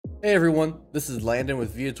Hey everyone, this is Landon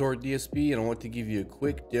with Viator DSP and I want to give you a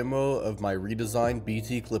quick demo of my redesigned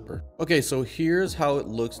BT clipper. Okay, so here's how it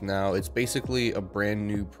looks now. It's basically a brand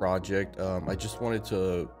new project. I just wanted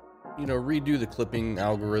to, redo the clipping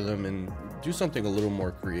algorithm and do something a little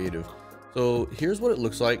more creative. So here's what it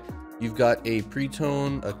looks like. You've got a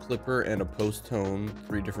pre-tone, a clipper, and a post-tone,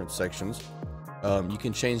 3 different sections. You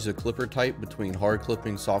can change the clipper type between hard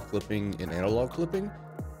clipping, soft clipping, and analog clipping.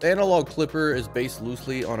 The analog clipper is based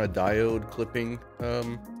loosely on a diode clipping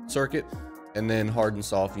circuit, and then hard and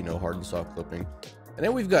soft, hard and soft clipping. And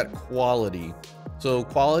then we've got quality. So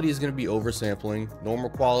quality is going to be oversampling, normal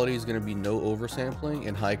quality is going to be no oversampling,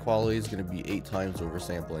 and high quality is going to be 8 times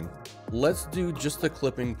oversampling. Let's do just the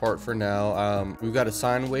clipping part for now. We've got a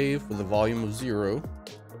sine wave with a volume of 0.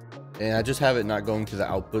 And I just have it not going to the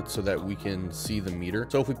output so that we can see the meter.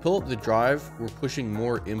 So if we pull up the drive, we're pushing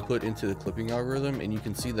more input into the clipping algorithm, and you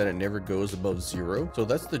can see that it never goes above 0. So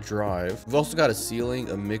that's the drive. We've also got a ceiling,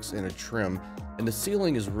 a mix, and a trim. And the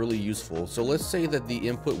ceiling is really useful. So let's say that the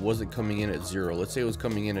input wasn't coming in at 0. Let's say it was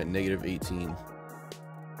coming in at -18.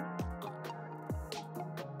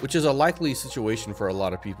 Which is a likely situation for a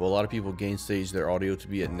lot of people. A lot of people gain stage their audio to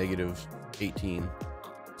be at -18.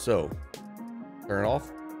 So turn it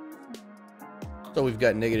off. So we've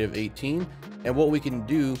got -18, and what we can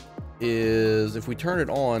do is if we turn it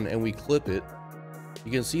on and we clip it,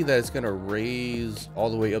 you can see that it's going to raise all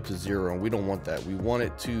the way up to 0, and we don't want that. We want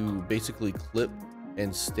it to basically clip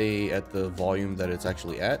and stay at the volume that it's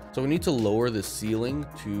actually at. So we need to lower the ceiling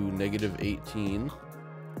to -18.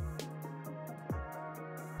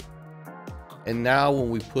 And now when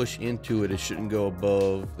we push into it, it shouldn't go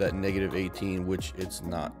above that -18, which it's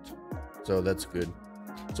not. So that's good.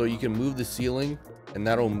 So you can move the ceiling, and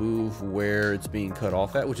that'll move where it's being cut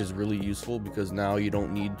off at, which is really useful because now you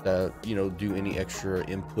don't need to, do any extra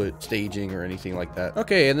input staging or anything like that.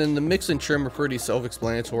 Okay, and then the mix and trim are pretty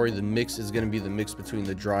self-explanatory. The mix is going to be the mix between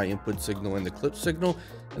the dry input signal and the clip signal,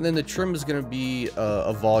 and then the trim is going to be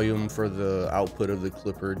a volume for the output of the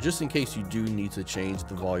clipper, just in case you do need to change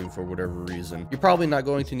the volume for whatever reason. You're probably not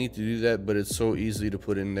going to need to do that, but it's so easy to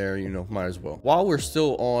put in there, might as well. While we're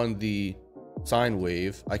still on the sine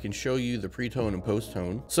wave, I can show you the pre-tone and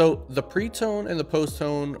post-tone. So the pre-tone and the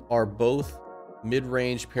post-tone are both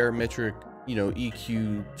mid-range parametric,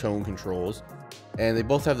 EQ tone controls, and they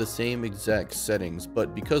both have the same exact settings,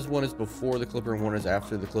 but because one is before the clipper and one is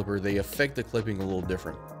after the clipper, they affect the clipping a little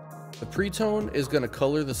different. The pre-tone is going to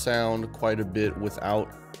color the sound quite a bit without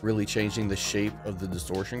really changing the shape of the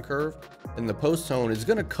distortion curve, and the post-tone is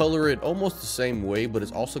going to color it almost the same way, but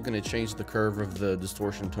it's also going to change the curve of the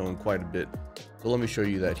distortion tone quite a bit. So let me show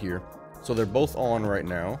you that here. So they're both on right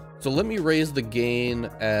now. So let me raise the gain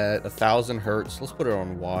at 1000 hertz. Let's put it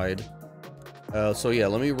on wide. So yeah,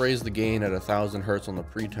 let me raise the gain at 1000 hertz on the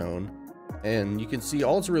pre-tone, and you can see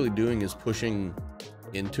all it's really doing is pushing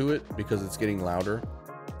into it because it's getting louder.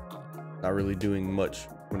 Not really doing much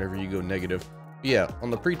whenever you go negative. Yeah,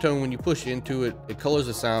 on the pre-tone, when you push into it, it colors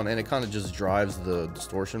the sound and it kind of just drives the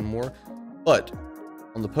distortion more. But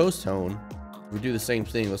on the post-tone, we do the same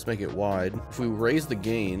thing. Let's make it wide. If we raise the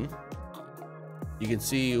gain, you can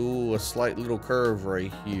see a slight little curve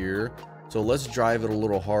right here. So let's drive it a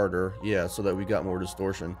little harder. Yeah, so that we got more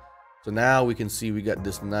distortion. So now we can see we got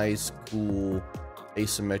this nice, cool,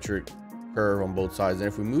 asymmetric curve on both sides. And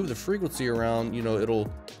if we move the frequency around,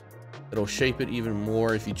 it'll shape it even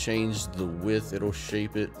more. If you change the width, it'll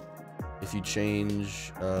shape it. If you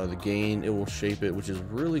change the gain, it will shape it, which is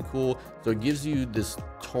really cool. So it gives you this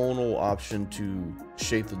tonal option to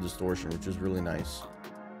shape the distortion, which is really nice.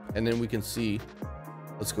 And then we can see,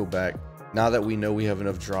 let's go back. Now that we know we have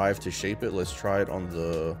enough drive to shape it, let's try it on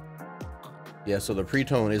the, yeah, so the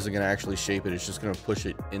pre-tone isn't going to actually shape it. It's just going to push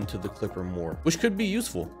it into the clipper more, which could be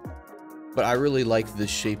useful. But I really like this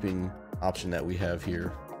shaping option that we have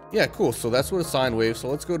here. Yeah, cool. So that's what a sine wave. So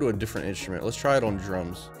let's go to a different instrument. Let's try it on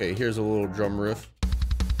drums. Okay, here's a little drum riff.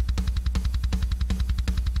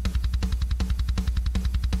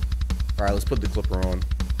 All right, let's put the clipper on.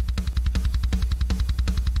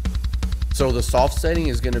 So the soft setting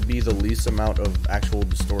is going to be the least amount of actual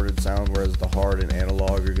distorted sound, whereas the hard and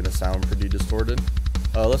analog are going to sound pretty distorted.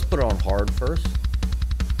 Let's put it on hard first.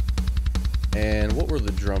 And what were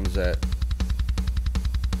the drums at?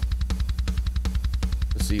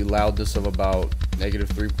 See, loudness of about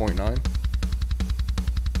 -3.9.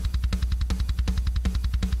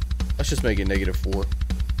 Let's just make it -4.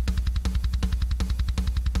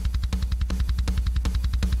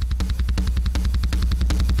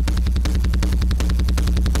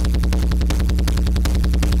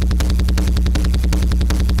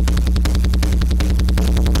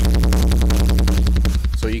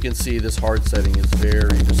 you can see this hard setting is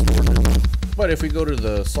very distorted. But if we go to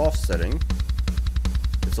the soft setting,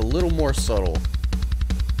 it's a little more subtle.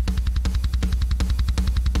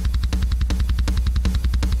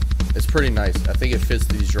 It's pretty nice. I think it fits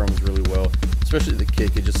these drums really well, especially the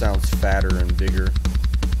kick. It just sounds fatter and bigger.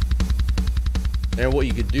 And what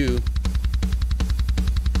you could do,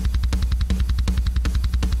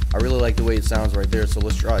 I really like the way it sounds right there, so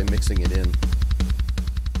let's try mixing it in.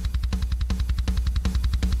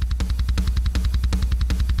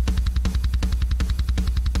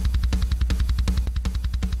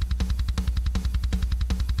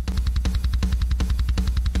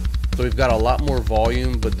 So we've got a lot more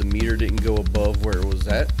volume, but the meter didn't go above where it was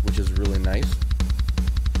at, which is really nice.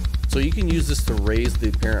 So you can use this to raise the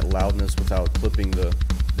apparent loudness without clipping the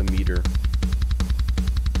meter.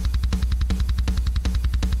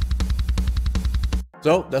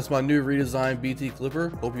 So that's my new redesigned BT clipper.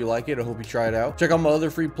 Hope you like it. I hope you try it out. Check out my other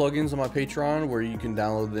free plugins on my Patreon, where you can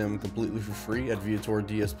download them completely for free at Viator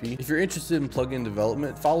DSP. If you're interested in plugin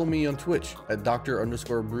development, follow me on Twitch at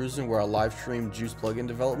Dr_Bruisin, where I live stream juice plugin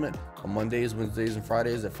development on Mondays, Wednesdays, and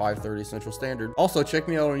Fridays at 5:30 Central Standard. Also, check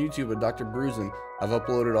me out on YouTube at Dr. Bruisin. I've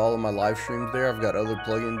uploaded all of my live streams there. I've got other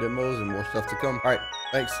plugin demos and more stuff to come. All right,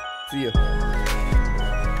 thanks. See ya.